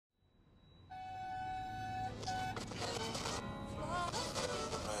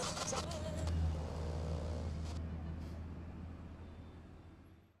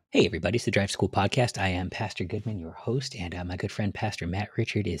Hey, everybody, it's the Drive School Podcast. I am Pastor Goodman, your host, and my good friend, Pastor Matt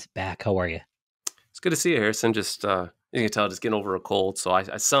Richard, is back. How are you? It's good to see you, Harrison. Just you can tell, just getting over a cold, so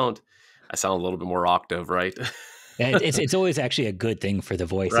I sound a little bit more octave, right? It's always actually a good thing for the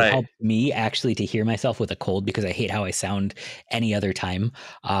voice. It Right. helps me actually to hear myself with a cold because I hate how I sound any other time.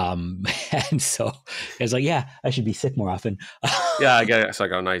 Um, and so it's like, yeah, I should be sick more often. Yeah, I got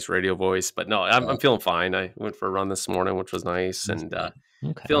a nice radio voice, but no, I'm feeling fine. I went for a run this morning, which was nice, That's and good.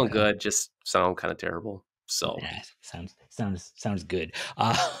 Okay, feeling okay. good. Just sound kind of terrible. So Yeah, sounds good.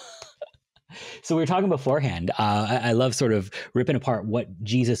 So we were talking beforehand. I love sort of ripping apart what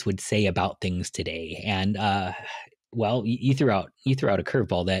Jesus would say about things today, and well, you threw out a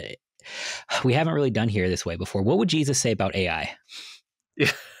curveball that we haven't really done here this way before. What would Jesus say about AI?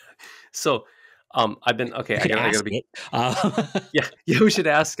 yeah, so I've been okay. You I could gotta, I gotta ask be it. yeah, yeah. We should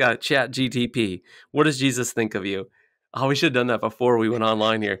ask Chat GTP. What does Jesus think of you? Oh, we should have done that before we went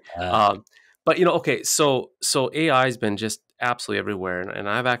online here. uh, But okay, so AI has been just absolutely everywhere, and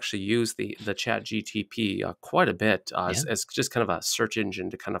I've actually used the Chat GTP quite a bit yeah. as just kind of a search engine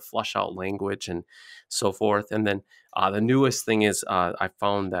to kind of flush out language and so forth. And then the newest thing is I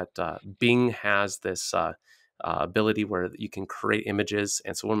found that Bing has this. Ability where you can create images,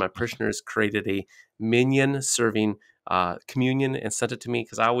 and so one of my parishioners created a minion serving communion and sent it to me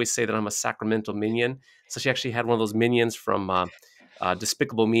because I always say that I'm a sacramental minion. So she actually had one of those minions from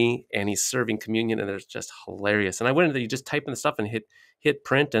Despicable Me, and he's serving communion, and it's just hilarious. And I went in there, you just type in the stuff and hit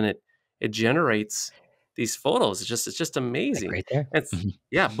print, and it generates these photos. It's just Like amazing. right there. And it's, Mhm.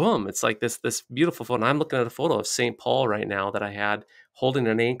 yeah, boom! It's like this beautiful photo. And I'm looking at a photo of St. Paul right now that I had holding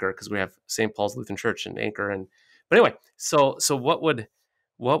an anchor because we have St. Paul's Lutheran Church and anchor. And but anyway, so what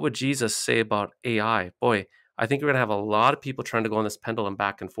would Jesus say about AI? Boy, I think we're gonna have a lot of people trying to go on this pendulum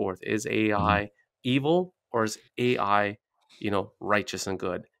back and forth. Is Mhm. AI evil or is AI, righteous and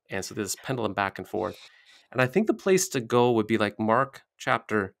good? And so there's this pendulum back and forth. And I think the place to go would be like Mark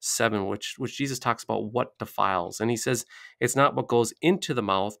chapter 7, which Jesus talks about what defiles. And he says it's not what goes into the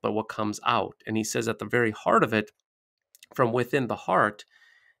mouth, but what comes out. And he says at the very heart of it, from within the heart,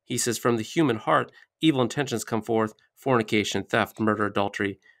 he says, from the human heart, evil intentions come forth: fornication, theft, murder,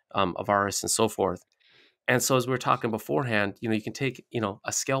 adultery, avarice, and so forth. And so, as we were talking beforehand, you can take,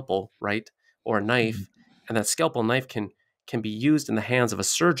 a scalpel, right, or a Mhm. knife, and that scalpel knife can be used in the hands of a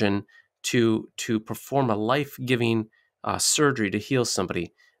surgeon to perform a life giving surgery to heal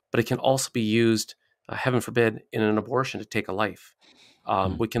somebody. But it can also be used, heaven forbid, in an abortion to take a life.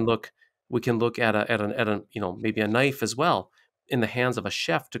 Um, Mhm. we can look we can look at a maybe a knife as well in the hands of a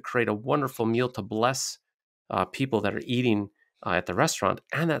chef to create a wonderful meal to bless people that are eating at the restaurant.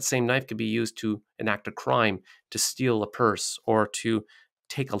 And that same knife could be used to enact a crime, to steal a purse, or to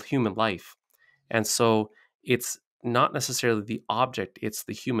take a human life. And so it's not necessarily the object, it's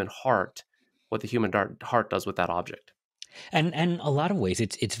the human heart, what the human heart does with that object. And a lot of ways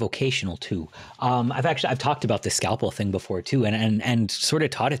it's vocational too. I've talked about the scalpel thing before too, and sort of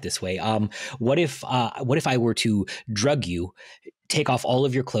taught it this way. What if I were to drug you, take off all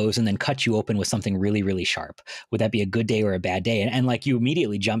of your clothes, and then cut you open with something really really sharp? Would that be a good day or a bad day? And like you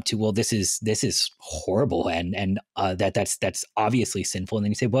immediately jump to, well, this is horrible, and that's obviously sinful. And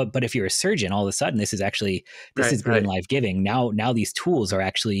then you say, well, but if you're a surgeon, all of a sudden this Right, is good and right, life giving. Now these tools are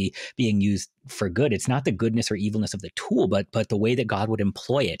actually being used for good. It's not the goodness or evilness of the tool, but the way that God would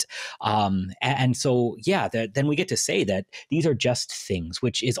employ it. And so yeah, then we get to say that these are just things,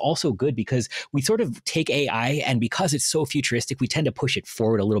 which is also good because we sort of take AI, and because it's so futuristic, we tend to push it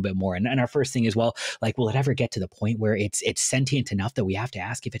forward a little bit more. And our first thing is, well, like, will it ever get to the point where it's sentient enough that we have to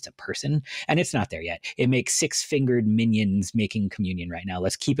ask if it's a person? And it's not there yet. It makes six-fingered minions making communion right now.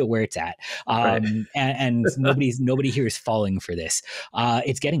 Let's keep it where it's at. right. And nobody here is falling for this.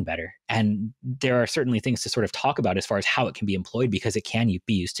 It's getting better, and there are certainly things to sort of talk about as far as how it can be employed, because it can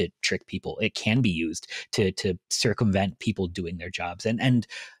be used to trick people. It can be used to circumvent people doing their jobs, and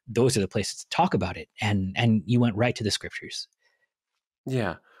those are the places to talk about it. And you went right to the scriptures.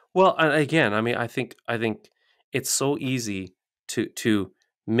 Yeah. Well, and again, I mean, I think it's so easy to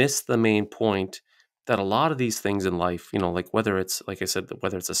miss the main point that a lot of these things in life, like whether it's like I said,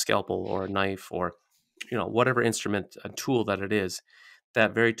 whether it's a scalpel or a knife or whatever instrument, a tool that it is,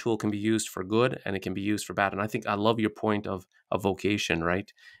 that very tool can be used for good and it can be used for bad. And I think I love your point of vocation,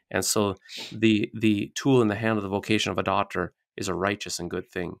 right? And so the tool in the hand of the vocation of a doctor is a righteous and good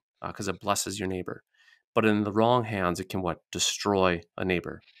thing because it blesses your neighbor. But in the wrong hands, it can what destroy a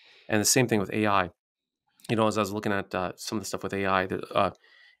neighbor. And the same thing with AI. As I was looking at some of the stuff with AI,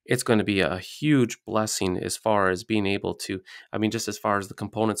 it's going to be a huge blessing as far as being able to, I mean, just as far as the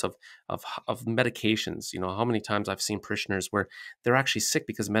components of medications. How many times I've seen parishioners where they're actually sick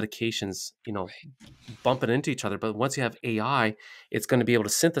because medications, bumping into each other. But once you have AI, it's going to be able to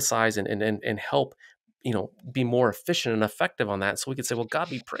synthesize and help, be more efficient and effective on that. So we could say, well, God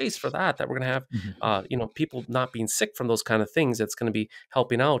be praised for that we're going to have, Mhm. people not being sick from those kind of things. That's going to be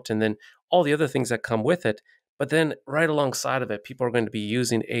helping out. And then all the other things that come with it. But then right alongside of it, people are going to be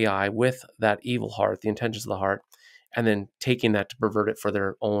using AI with that evil heart, the intentions of the heart, and then taking that to pervert it for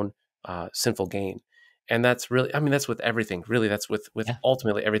their own sinful gain. And that's really, I mean, that's with everything. Really, that's with Yeah.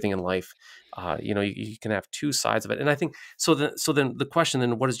 ultimately everything in life. You can have two sides of it. And I think so then the question,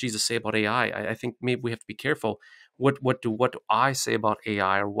 then what does Jesus say about AI? I think maybe we have to be careful. What do I say about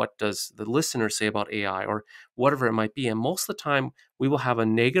AI, or what does the listener say about AI, or whatever it might be? And most of the time we will have a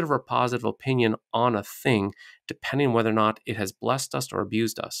negative or positive opinion on a thing depending on whether or not it has blessed us or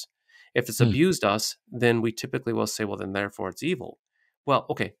abused us. If it's Mm. abused us, then we typically will say, well, then therefore it's evil. Well,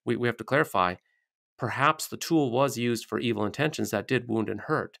 okay, we have to clarify. Perhaps the tool was used for evil intentions that did wound and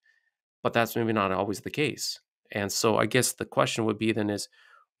hurt, but that's maybe not always the case. And so I guess the question would be then is,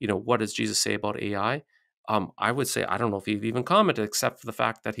 what does Jesus say about AI? I would say I don't know if he'd even commented, except for the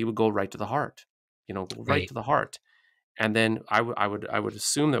fact that he would go right to the heart, go right Right. to the heart. And then I would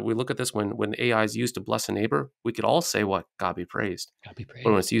assume that we look at this when AI is used to bless a neighbor, we could all say what God be praised. God be But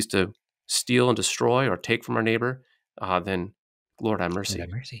when it's praised. used to steal and destroy or take from our neighbor, then Lord have Lord have mercy.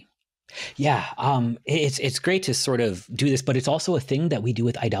 mercy. Yeah, it's great to sort of do this, but it's also a thing that we do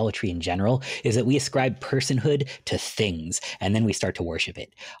with idolatry in general. Is that we ascribe personhood to things, and then we start to worship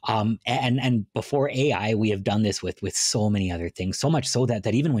it. And before AI, we have done this with so many other things. So much so that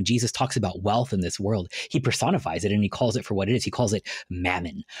even when Jesus talks about wealth in this world, he personifies it and he calls it for what it is. He calls it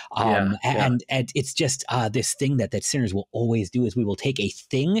mammon. Yeah, yeah. And it's just this thing that sinners will always do is we will take a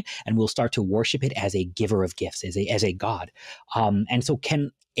thing and we'll start to worship it as a giver of gifts, as a god. And so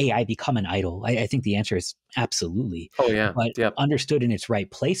can AI become an idol? I think the answer is absolutely. Oh yeah. But Yep. understood in its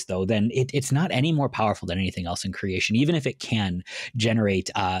right place, though, then it's not any more powerful than anything else in creation, even if it can generate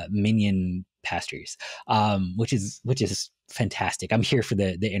minion pastors, which is fantastic. I'm here for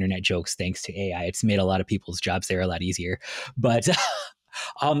the internet jokes. Thanks to AI, it's made a lot of people's jobs there a lot easier. But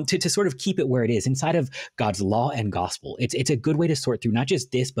to sort of keep it where it is inside of God's law and gospel, it's a good way to sort through not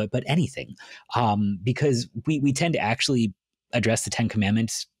just this, but anything, because we tend to actually address the Ten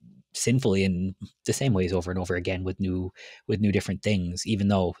Commandments sinfully in the same ways over and over again with new different things, even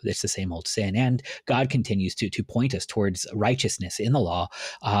though it's the same old sin. And God continues to point us towards righteousness in the law,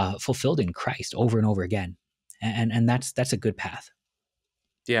 fulfilled in Christ over and over again, and that's a good path.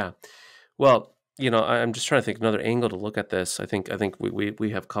 Yeah. Well, I'm just trying to think another angle to look at this. I think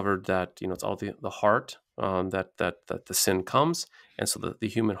we have covered that, it's all the heart, that the sin comes, and so the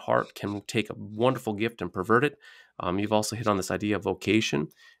human heart can take a wonderful gift and pervert it. You've also hit on this idea of vocation.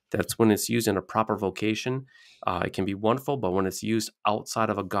 That's when it's used in a proper vocation, it can be wonderful, but when it's used outside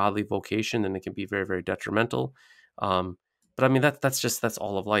of a godly vocation, then it can be very, very detrimental. Um, but I mean that's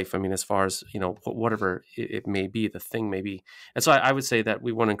all of life. I mean, as far as whatever it may be, the thing may be. And so I would say that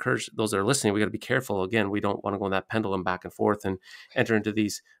we want to encourage those that are listening. We got to be careful. Again, we don't want to go in that pendulum back and forth and enter into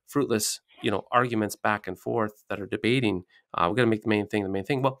these fruitless, arguments back and forth that are debating. We got to make the main thing the main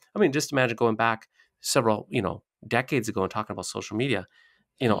thing. Well, I mean, just imagine going back several, decades ago and talking about social media.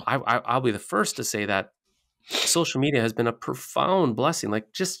 Mm. I'll be the first to say that social media has been a profound blessing.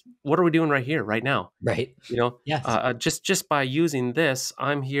 Like, just what are we doing right here, right now? Right. Yes. Just by using this,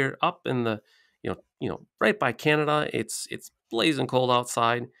 I'm here up in the, right by Canada. It's blazing cold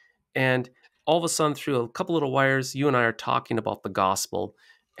outside, and all of a sudden, through a couple little wires, you and I are talking about the gospel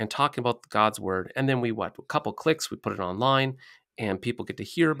and talking about God's word. And then a couple clicks, we put it online, and people get to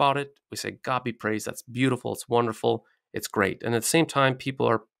hear about it. We say, God be praised. That's beautiful. It's wonderful. It's great. And at the same time, people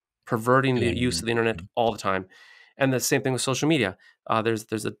are perverting the use of Doing. the internet all the time. And the same thing with social media. There's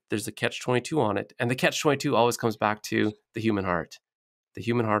a catch 22 on it, and the catch 22 always comes back to the human heart,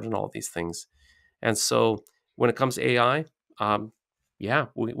 and all of these things. And so when it comes to AI, yeah,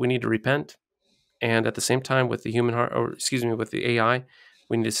 we need to repent, and at the same time with the human heart, or excuse me, with the AI,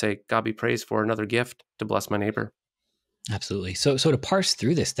 we need to say, God be praised for another gift to bless my neighbor. Absolutely. So to parse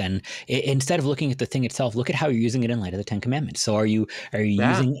through this, then instead of looking at the thing itself, look at how you're using it in light of the Ten Commandments. So are you Yeah.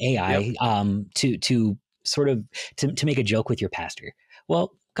 using Yep. AI to sort of to make a joke with your pastor?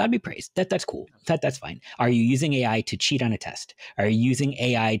 Well, God be praised. That's cool. That's fine. Are you using AI to cheat on a test? Are you using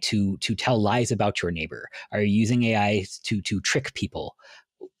AI to tell lies about your neighbor? Are you using AI to trick people?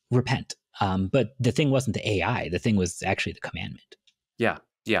 Repent. But the thing wasn't the AI. The thing was actually the commandment. Yeah.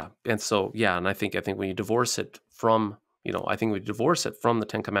 Yeah. And so, yeah, and I think when you divorce it from I think we divorce it from the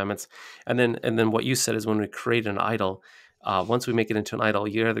Ten Commandments. And then what you said is when we create an idol, once we make it into an idol,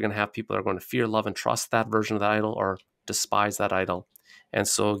 you're either going to have people that are going to fear, love, and trust that version of the idol, or despise that idol. And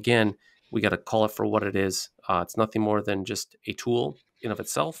so again, we got to call it for what it is. It's nothing more than just a tool in of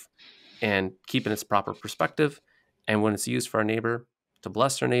itself, and keep in its proper perspective. And when it's used for our neighbor, to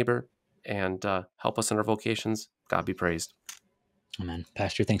bless our neighbor and help us in our vocations, God be praised. Amen.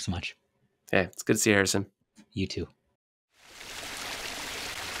 Pastor, thanks so much. Yeah, it's good to see you, Harrison. You too.